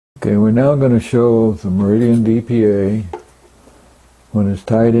Okay, we're now going to show the Meridian DPA when it's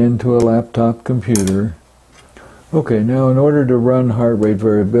tied into a laptop computer. Okay, now in order to run heart rate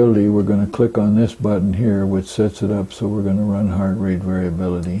variability, we're going to click on this button here, which sets it up so we're going to run heart rate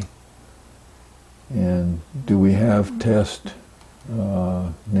variability. And do we have test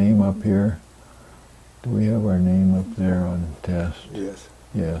name up here? Do we have our name up there on test? Yes.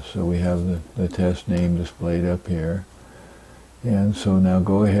 Yes, so we have the test name displayed up here. And so now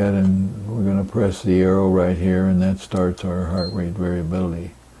go ahead and we're going to press the arrow right here, and that starts our heart rate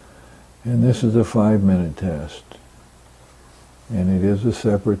variability. And this is a 5-minute test. And it is a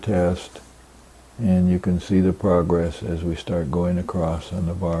separate test, and you can see the progress as we start going across on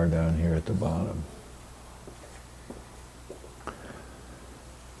the bar down here at the bottom.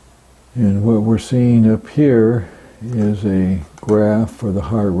 And what we're seeing up here is a graph for the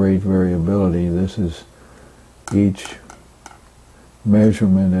heart rate variability. This is each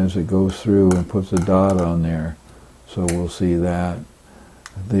measurement as it goes through and puts a dot on there. So we'll see that.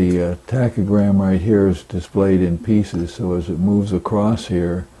 The tachygram right here is displayed in pieces, so as it moves across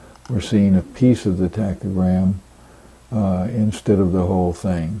here, we're seeing a piece of the tachygram instead of the whole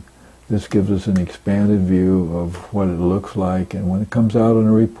thing. This gives us an expanded view of what it looks like, and when it comes out in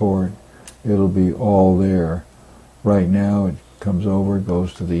a report, it'll be all there. Right now it comes over,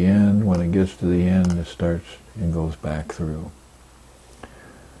 goes to the end. When it gets to the end, it starts and goes back through.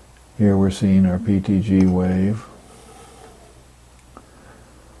 Here we're seeing our PTG wave.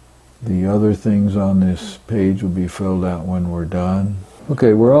 The other things on this page will be filled out when we're done.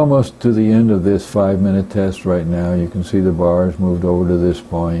 Okay, we're almost to the end of this 5-minute test right now. You can see the bars moved over to this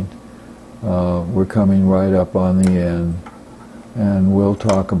point. We're coming right up on the end, and we'll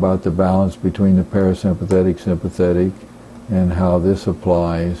talk about the balance between the parasympathetic, sympathetic, and how this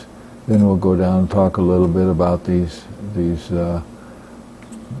applies. Then we'll go down and talk a little bit about these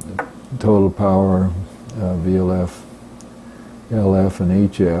total power, VLF, LF, and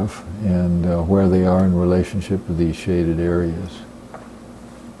HF, and where they are in relationship to these shaded areas.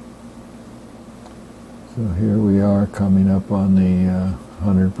 So here we are coming up on the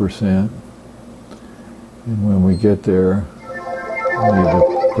 100%. And when we get there, we need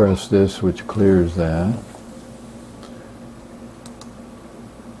to press this, which clears that.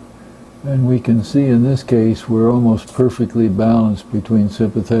 And we can see in this case we're almost perfectly balanced between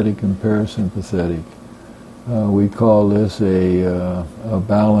sympathetic and parasympathetic. We call this a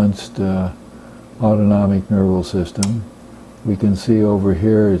balanced autonomic nervous system. We can see over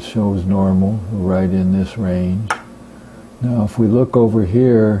here it shows normal, right in this range. Now if we look over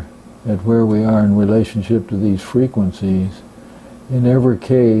here at where we are in relationship to these frequencies, in every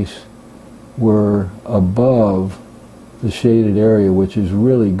case we're above the shaded area, which is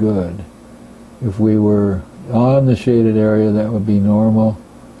really good. If we were on the shaded area, that would be normal.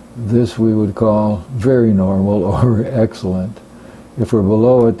 This we would call very normal or excellent. If we're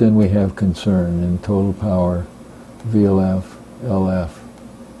below it, then we have concern in total power, VLF, LF,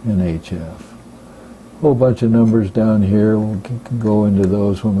 and HF. A whole bunch of numbers down here. We can go into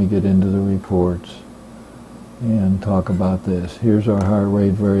those when we get into the reports and talk about this. Here's our heart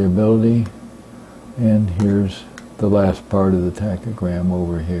rate variability, and here's the last part of the tachygram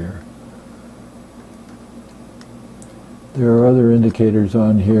over here. There are other indicators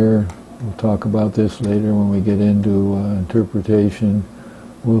on here. We'll talk about this later when we get into interpretation.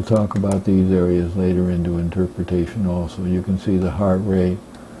 We'll talk about these areas later into interpretation also. You can see the heart rate,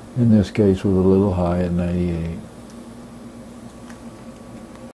 in this case, was a little high at 98.